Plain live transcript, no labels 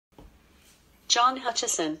John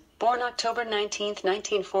Hutchison, born October 19,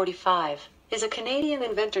 1945, is a Canadian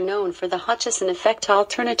inventor known for the Hutchison effect,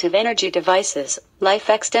 alternative energy devices, life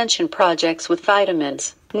extension projects with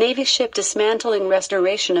vitamins, Navy ship dismantling,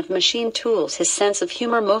 restoration of machine tools, his sense of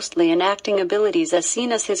humor mostly, and acting abilities as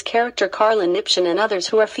seen as his character Carla Nipshin and others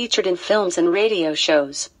who are featured in films and radio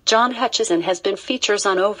shows. John Hutchison has been features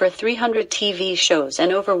on over 300 TV shows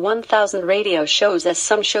and over 1,000 radio shows, as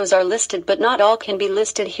some shows are listed but not all can be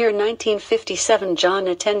listed here. 1957 John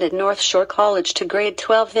attended North Shore College to grade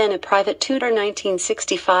 12, then a private tutor.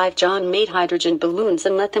 1965 John made hydrogen balloons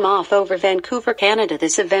and let them off over Vancouver, Canada.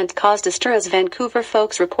 This event caused a stir as Vancouver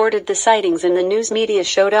folks reported the sightings and the news media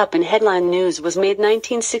showed up and headline news was made.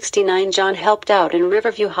 1969 John helped out in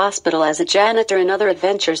Riverview Hospital as a janitor and other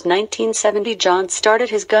adventures. 1970 John started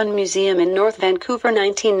his gun museum in North Vancouver.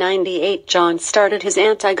 1998 John started his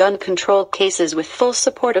anti-gun control cases with full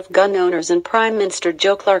support of gun owners and Prime Minister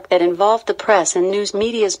Joe Clark that involved the press and news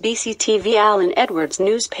media's BCTV, Alan Edwards,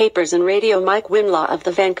 newspapers and radio, Mike Winlaw of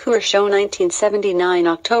the Vancouver Show. 1979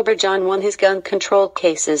 October John won his gun control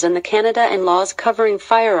cases and the Canada and laws covering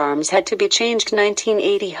firearms had to be changed.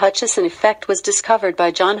 1980 Hutchison effect was discovered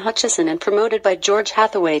by John Hutchison and promoted by George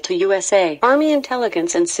Hathaway to USA Army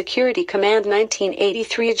Intelligence and Security Command.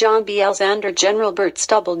 1983 John B. Alexander, General Bert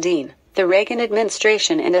Stubble-Dean, the Reagan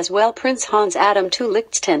administration, and as well Prince Hans Adam to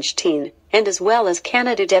Liechtenstein, and as well as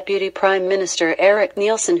Canada Deputy Prime Minister Eric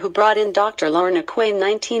Nielsen, who brought in Dr. Lorna Quain.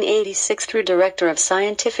 1986 through Director of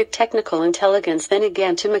Scientific Technical Intelligence, then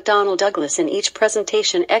again to McDonnell Douglas. In each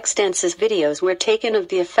presentation extensive videos were taken of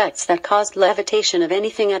the effects that caused levitation of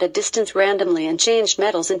anything at a distance randomly and changed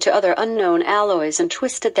metals into other unknown alloys and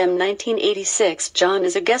twisted them. 1986 John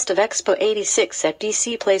is a guest of Expo 86 at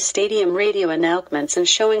BC Place Stadium radio announcements and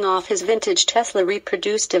showing off his vintage Tesla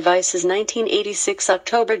reproduced devices. 1986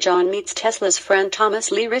 October John meets Tesla's friend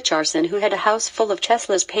Thomas Lee Richardson, who had a house full of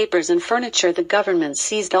Tesla's papers and furniture. The government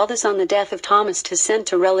seized all this on the death of Thomas to send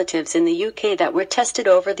to relatives in the UK that were tested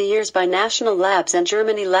over the years by national labs and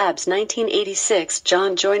Germany labs. 1986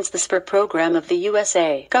 John joins the SPR program of the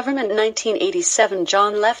USA government. 1987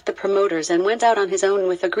 John left the promoters and went out on his own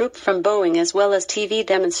with a group from Boeing as well as TV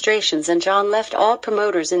demonstrations, and John left all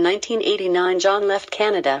promoters. In 1989 John left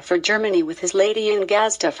Canada for Germany with his lady Ian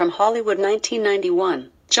Gazda from Hollywood.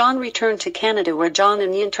 1991 John returned to Canada, where John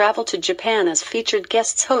and Ian traveled to Japan as featured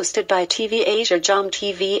guests hosted by TV Asia, Jom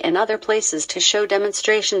TV and other places to show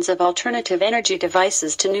demonstrations of alternative energy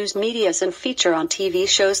devices to news medias and feature on TV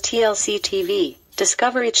shows TLC TV,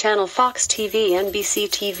 Discovery Channel, Fox TV, NBC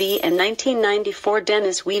TV. And 1994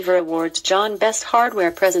 Dennis Weaver Awards John Best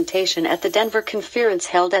Hardware presentation at the Denver Conference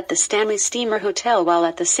held at the Stanley Steamer Hotel. While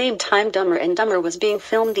at the same time Dumber and Dumber was being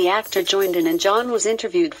filmed, the actor joined in and John was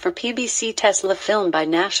interviewed for PBC Tesla film by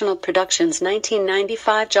National Productions.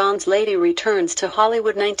 1995 John's lady returns to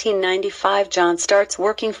Hollywood. 1995 John starts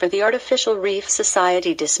working for the Artificial Reef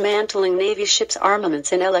Society, dismantling Navy ships'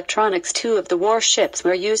 armaments and electronics. 2 of the warships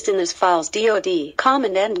were used in this files DoD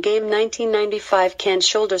Common Endgame. 1995 Ken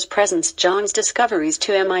Shoulders presents John's discoveries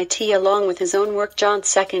to MIT along with his own work. John's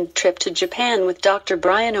second trip to Japan with Dr.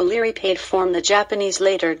 Brian O'Leary paid for the Japanese.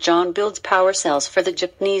 Later John builds power cells for the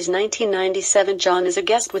Japanese. 1997 John is a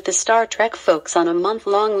guest with the Star Trek folks on a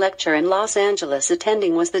month-long lecture in Los Angeles.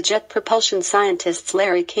 Attending was the jet propulsion scientists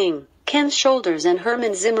Larry King, Ken Shoulders and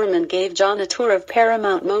Herman Zimmerman gave John a tour of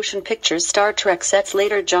Paramount Motion Pictures Star Trek sets.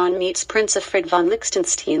 Later John meets Prince Alfred von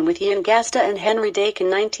Liechtenstein with Ian Gazda and Henry Dakin.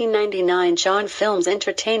 1999 John films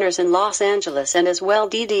entertainers in Los Angeles and as well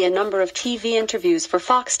did a number of TV interviews for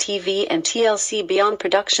Fox TV and TLC Beyond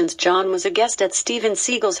Productions. John was a guest at Steven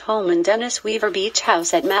Seagal's home in Dennis Weaver Beach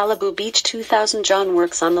House at Malibu Beach. 2000 John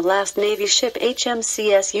works on the last Navy ship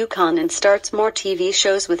HMCS Yukon and starts more TV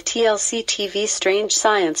shows with TLC TV Strange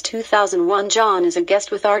Science. 2001 John is a guest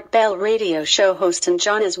with Art Bell radio show host, and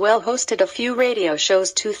John as well hosted a few radio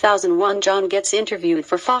shows. 2001 John gets interviewed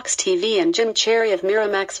for Fox TV and Jim Cherry of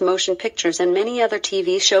Miramax Motion Pictures and many other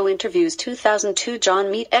TV show interviews. 2002 John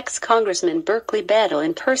meet ex-Congressman Berkeley Bedell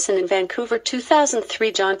in person in Vancouver.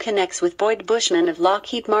 2003 John connects with Boyd Bushman of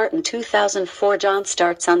Lockheed Martin. 2004 John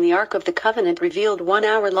starts on the Ark of the Covenant revealed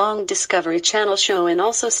 1-hour-long Discovery Channel show and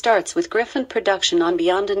also starts with Griffin production on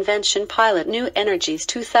Beyond Invention pilot New Energies.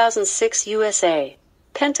 2006 USA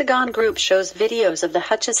Pentagon Group shows videos of the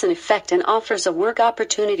Hutchison effect and offers a work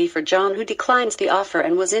opportunity for John, who declines the offer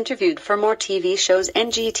and was interviewed for more TV shows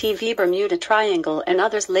NGTV, Bermuda Triangle and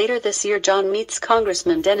others. Later this year John meets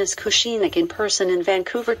Congressman Dennis Kucinich in person in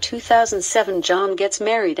Vancouver. 2007 John gets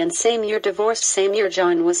married and same year divorced. Same year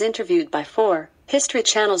John was interviewed by 4 History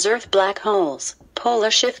Channel's Earth Black Holes,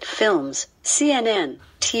 Polar Shift Films, CNN,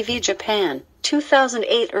 TV Japan,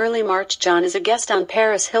 2008 early March John is a guest on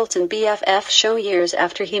Paris Hilton BFF show years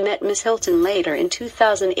after he met Miss Hilton. Later in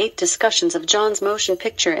 2008 discussions of John's motion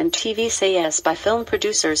picture and TV Say Yes by film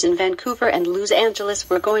producers in Vancouver and Los Angeles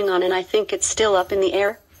were going on, and I think it's still up in the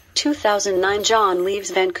air. 2009 John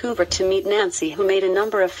leaves Vancouver to meet Nancy, who made a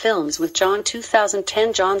number of films with John.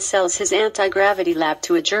 2010 John sells his anti-gravity lab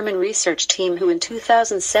to a German research team who in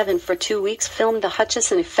 2007 for 2 weeks filmed the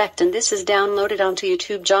Hutchison effect, and this is downloaded onto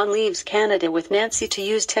YouTube. John leaves Canada with Nancy to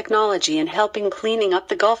use technology in helping cleaning up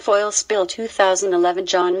the Gulf oil spill. 2011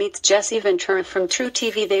 John meets Jesse Ventura from True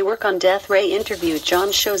TV. They work on Death Ray interview.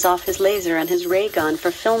 John shows off his laser and his ray gun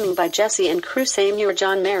for filming by Jesse and crew. Same year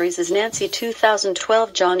John marries as Nancy.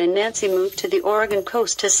 2012 John and Nancy moved to the Oregon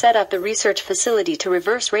coast to set up the research facility to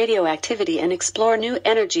reverse radioactivity and explore new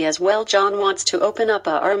energy as well. John wants to open up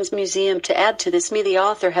a arms museum to add to this. Me the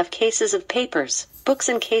author have cases of papers, books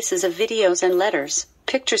and cases of videos and letters,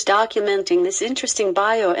 pictures documenting this interesting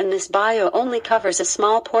bio, and this bio only covers a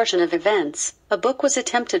small portion of events. A book was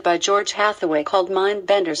attempted by George Hathaway called Mind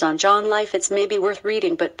Benders on John life. It's maybe worth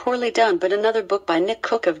reading but poorly done. But another book by Nick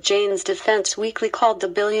Cook of Jane's Defense Weekly called The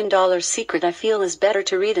 $1 Billion Secret I feel is better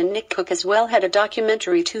to read, and Nick Cook as well had a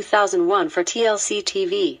documentary 2001 for TLC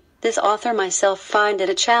TV. This author myself find it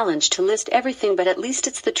a challenge to list everything, but at least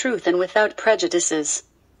it's the truth and without prejudices.